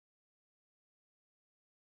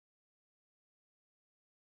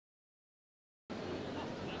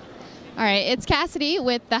All right, it's Cassidy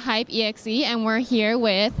with the Hype.EXE, and we're here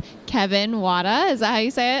with Kevin Wada. Is that how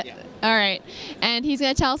you say it? Yeah. All right, and he's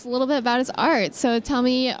going to tell us a little bit about his art. So tell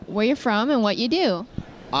me where you're from and what you do.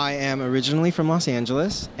 I am originally from Los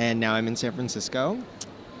Angeles, and now I'm in San Francisco.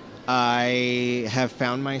 I have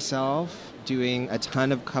found myself doing a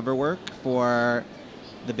ton of cover work for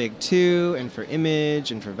the Big Two, and for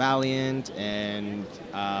Image, and for Valiant, and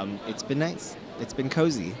it's been nice. It's been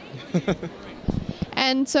cozy.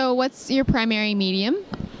 And so what's your primary medium?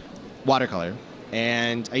 Watercolor.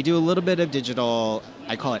 And I do a little bit of digital,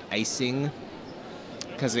 I call it icing,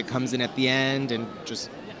 because it comes in at the end and just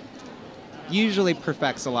usually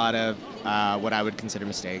perfects a lot of what I would consider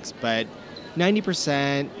mistakes. But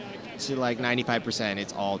 90% to like 95%,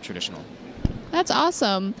 it's all traditional. That's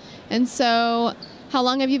awesome. And so how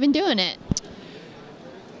long have you been doing it?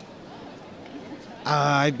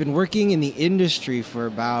 I've been working in the industry for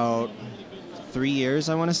about 3 years,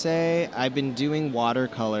 I want to say. I've been doing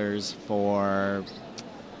watercolors for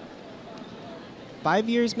 5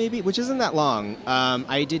 years maybe, which isn't that long.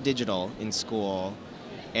 I did digital in school,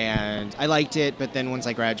 and I liked it, but then once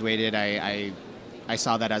I graduated, I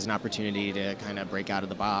saw that as an opportunity to kind of break out of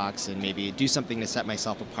the box and maybe do something to set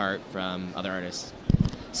myself apart from other artists.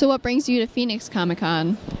 So what brings you to Phoenix Comic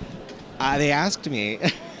Con? They asked me.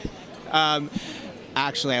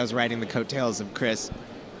 Actually, I was riding the coattails of Chris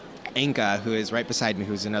Anka, who is right beside me,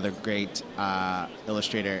 who's another great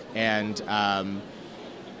illustrator, and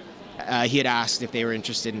he had asked if they were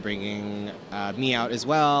interested in bringing me out as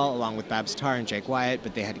well, along with Babs Tarr and Jake Wyatt,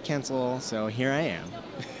 but they had to cancel, so here I am.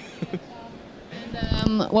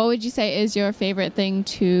 And what would you say is your favorite thing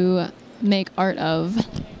to make art of?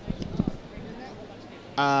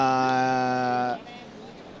 I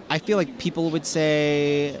feel like people would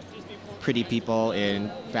say pretty people in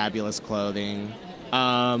fabulous clothing.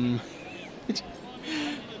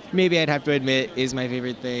 Maybe I'd have to admit is my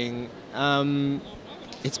favorite thing.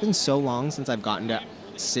 It's been so long since I've gotten to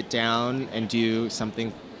sit down and do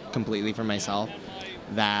something completely for myself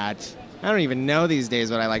that I don't even know these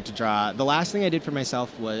days what I like to draw. The last thing I did for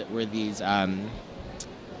myself were these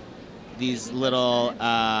little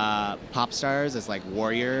pop stars as like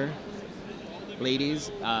warrior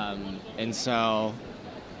ladies, and so,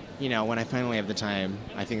 you know, when I finally have the time,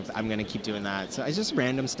 I think I'm going to keep doing that. So it's just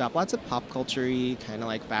random stuff, lots of pop culture-y, kind of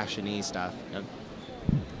like fashion-y stuff. Yep.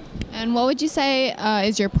 And what would you say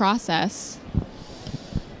is your process?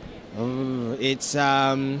 Oh, it's,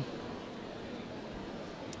 well,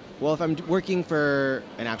 if I'm working for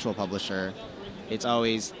an actual publisher, it's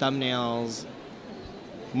always thumbnails,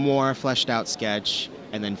 more fleshed out sketch,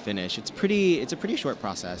 and then finish. It's a pretty short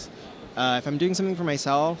process. If I'm doing something for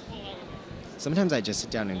myself, sometimes I just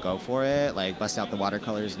sit down and go for it, like bust out the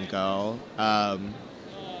watercolors and go. I'm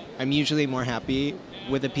usually more happy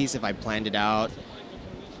with a piece if I planned it out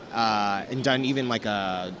and done like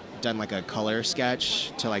a color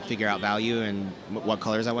sketch to like figure out value and what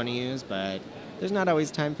colors I want to use, but there's not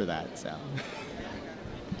always time for that, so.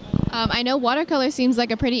 I know watercolor seems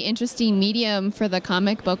like a pretty interesting medium for the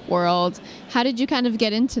comic book world. How did you kind of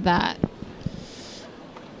get into that?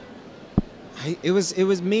 It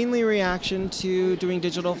was mainly a reaction to doing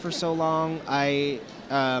digital for so long. I,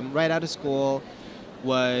 right out of school,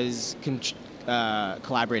 was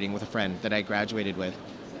collaborating with a friend that I graduated with,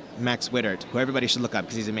 Max Wittert, who everybody should look up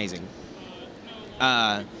because he's amazing.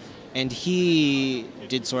 And he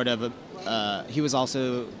did sort of he was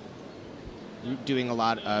also doing a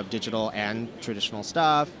lot of digital and traditional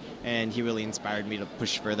stuff, and he really inspired me to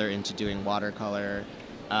push further into doing watercolor.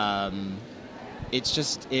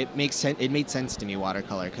 It made sense to me,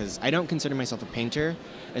 watercolor, because I don't consider myself a painter,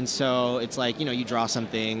 and so it's like, you know, you draw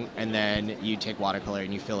something and then you take watercolor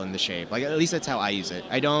and you fill in the shape. Like, at least that's how I use it.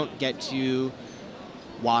 I don't get too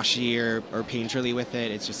washy or painterly with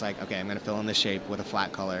it. It's just like, okay, I'm gonna fill in the shape with a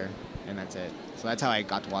flat color, and that's it. So that's how I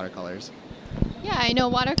got to watercolors. Yeah, I know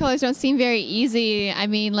watercolors don't seem very easy. I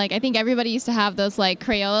mean, like, I think everybody used to have those like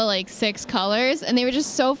Crayola, like 6 colors, and they were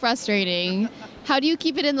just so frustrating. How do you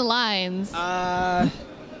keep it in the lines? I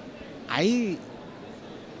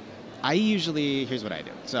usually, here's what I do.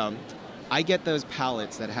 So I get those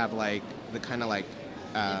palettes that have like the kind of like,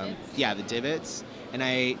 the divots, and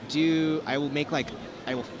I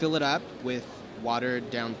will fill it up with watered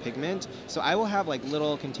down pigment. So I will have like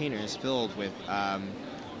little containers filled with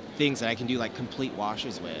things that I can do like complete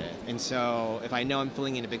washes with. And so if I know I'm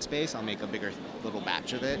filling in a big space, I'll make a bigger little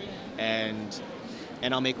batch of it, and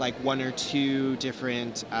I'll make like 1 or 2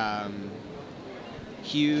 different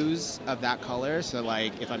hues of that color. So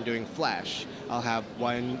like if I'm doing flesh, I'll have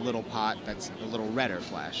one little pot that's a little redder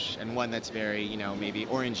flesh, and one that's very, you know, maybe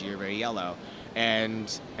orangey or very yellow.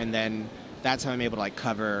 and then that's how I'm able to like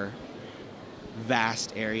cover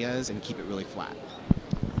vast areas and keep it really flat.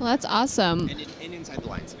 Well, that's awesome. And inside the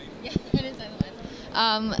lines. Yeah, and inside the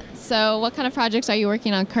lines. So what kind of projects are you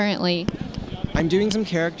working on currently? I'm doing some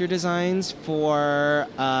character designs for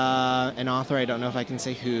an author. I don't know if I can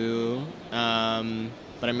say who, but I'm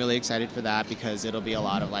really excited for that because it'll be a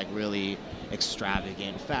lot of like really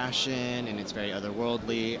extravagant fashion and it's very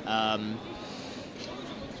otherworldly.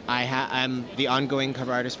 I'm the ongoing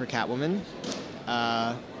cover artist for Catwoman,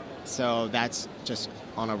 so that's just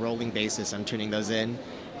on a rolling basis. I'm turning those in,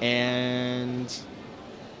 and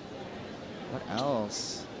what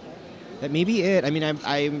else? That may be it. I mean,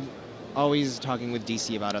 I'm always talking with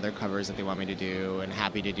DC about other covers that they want me to do, and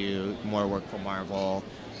happy to do more work for Marvel.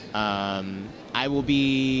 I will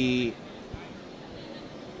be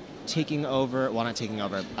taking over, well, not taking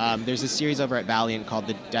over. There's a series over at Valiant called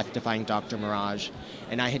The Death-Defying Dr. Mirage,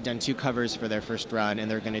 and I had done 2 covers for their first run,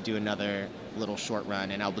 and they're going to do another little short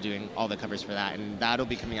run, and I'll be doing all the covers for that, and that'll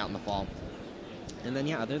be coming out in the fall. And then,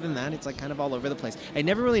 yeah, other than that, it's like kind of all over the place. I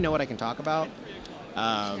never really know what I can talk about.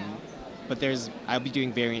 But I'll be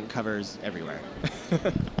doing variant covers everywhere.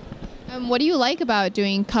 What do you like about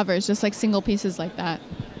doing covers, just like single pieces like that?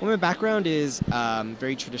 Well, my background is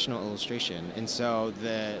very traditional illustration, and so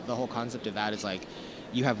the whole concept of that is like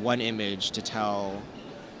you have one image to tell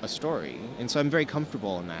a story, and so I'm very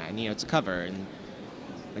comfortable in that. And it's a cover,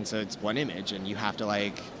 and so it's one image, and you have to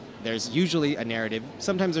like. There's usually a narrative.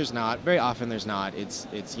 Sometimes there's not. Very often there's not. It's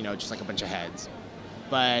just like a bunch of heads.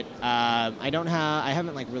 But I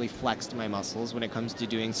haven't like really flexed my muscles when it comes to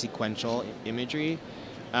doing sequential imagery.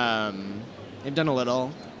 I've done a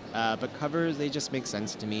little, but covers, they just make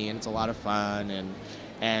sense to me, and it's a lot of fun.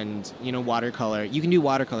 And watercolor, you can do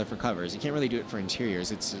watercolor for covers. You can't really do it for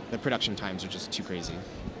interiors. The production times are just too crazy.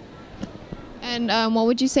 And what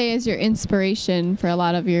would you say is your inspiration for a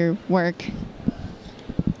lot of your work?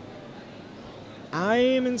 I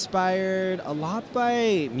am inspired a lot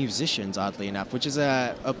by musicians, oddly enough, which is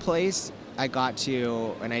a place I got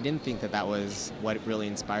to, and I didn't think that was what really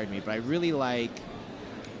inspired me, but I really like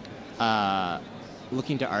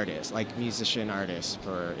looking to artists, like musician artists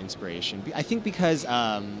for inspiration. I think because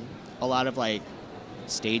a lot of like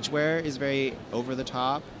stage wear is very over the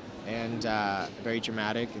top and very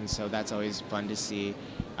dramatic, and so that's always fun to see.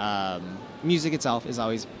 Music itself is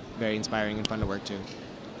always very inspiring and fun to work to.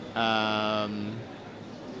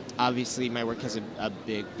 Obviously, my work has a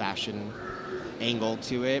big fashion angle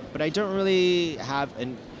to it, but I don't really have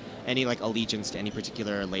any like allegiance to any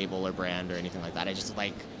particular label or brand or anything like that. I just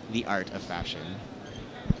like the art of fashion.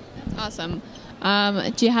 That's awesome.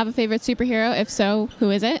 Do you have a favorite superhero? If so,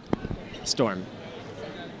 who is it? Storm.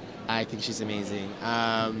 I think she's amazing.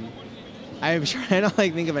 I'm trying to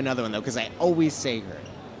like think of another one though, because I always say her.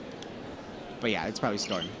 But yeah, it's probably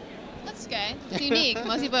Storm. That's okay. It's unique.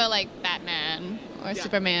 Most people are like Batman or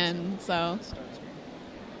Superman. So.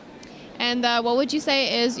 And what would you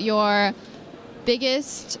say is your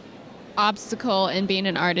biggest obstacle in being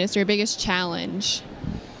an artist, or your biggest challenge?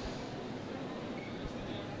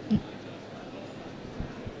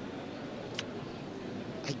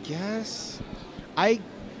 I guess I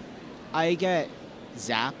get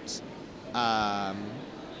zapped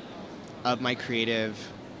of my creative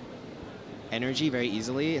energy very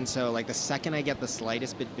easily, and so like the second I get the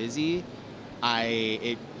slightest bit busy,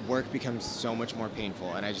 work becomes so much more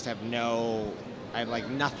painful, and I have like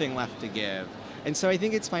nothing left to give. And so I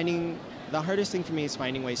think the hardest thing for me is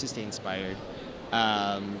finding ways to stay inspired,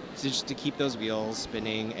 so just to keep those wheels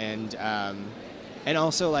spinning, and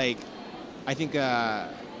also like I think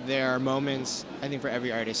there are moments, I think, for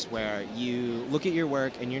every artist where you look at your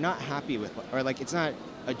work and you're not happy with, or like it's not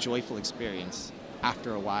a joyful experience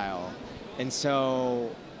after a while. And so,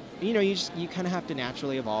 you kind of have to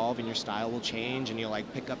naturally evolve, and your style will change, and you'll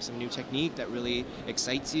like pick up some new technique that really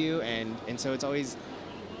excites you, and so it's always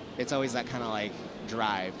that kind of like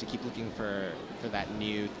drive to keep looking for that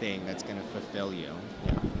new thing that's going to fulfill you.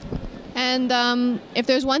 And if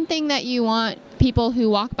there's one thing that you want people who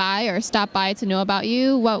walk by or stop by to know about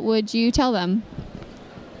you, what would you tell them?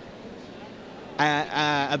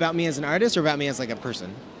 About me as an artist, or about me as like a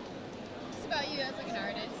person? Just about you as like an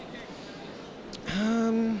artist.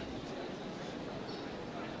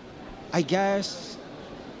 I guess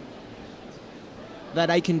that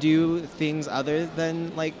I can do things other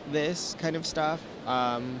than like this kind of stuff.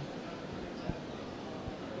 I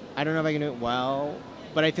don't know if I can do it well,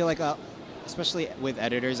 but I feel like, especially with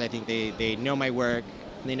editors, I think they know my work,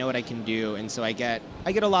 they know what I can do, and so I get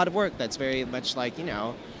a lot of work that's very much like,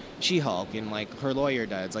 She-Hulk and like her lawyer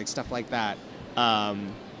does, like stuff like that.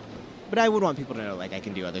 But I would want people to know like I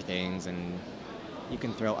can do other things, and you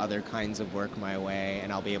can throw other kinds of work my way,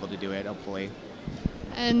 and I'll be able to do it, hopefully.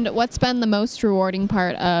 And what's been the most rewarding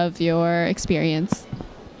part of your experience?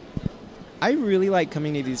 I really like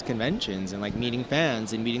coming to these conventions and like meeting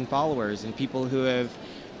fans and meeting followers and people who have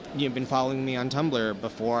been following me on Tumblr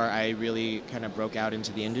before I really kind of broke out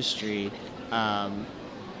into the industry. I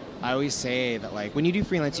always say that like when you do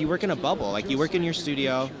freelance, you work in a bubble. Like you work in your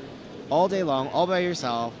studio all day long, all by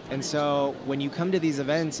yourself. And so when you come to these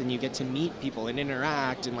events and you get to meet people and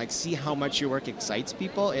interact and like see how much your work excites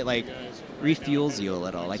people, it like refuels you a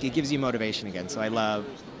little. Like it gives you motivation again. So I love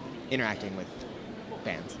interacting with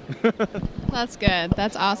fans. That's good.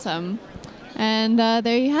 That's awesome. And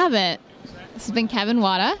there you have it. This has been Kevin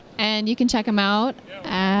Wada, and you can check him out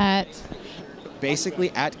at... Basically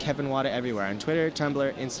at Kevin Wada everywhere. On Twitter,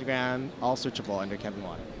 Tumblr, Instagram, all searchable under Kevin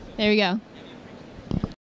Wada. There we go.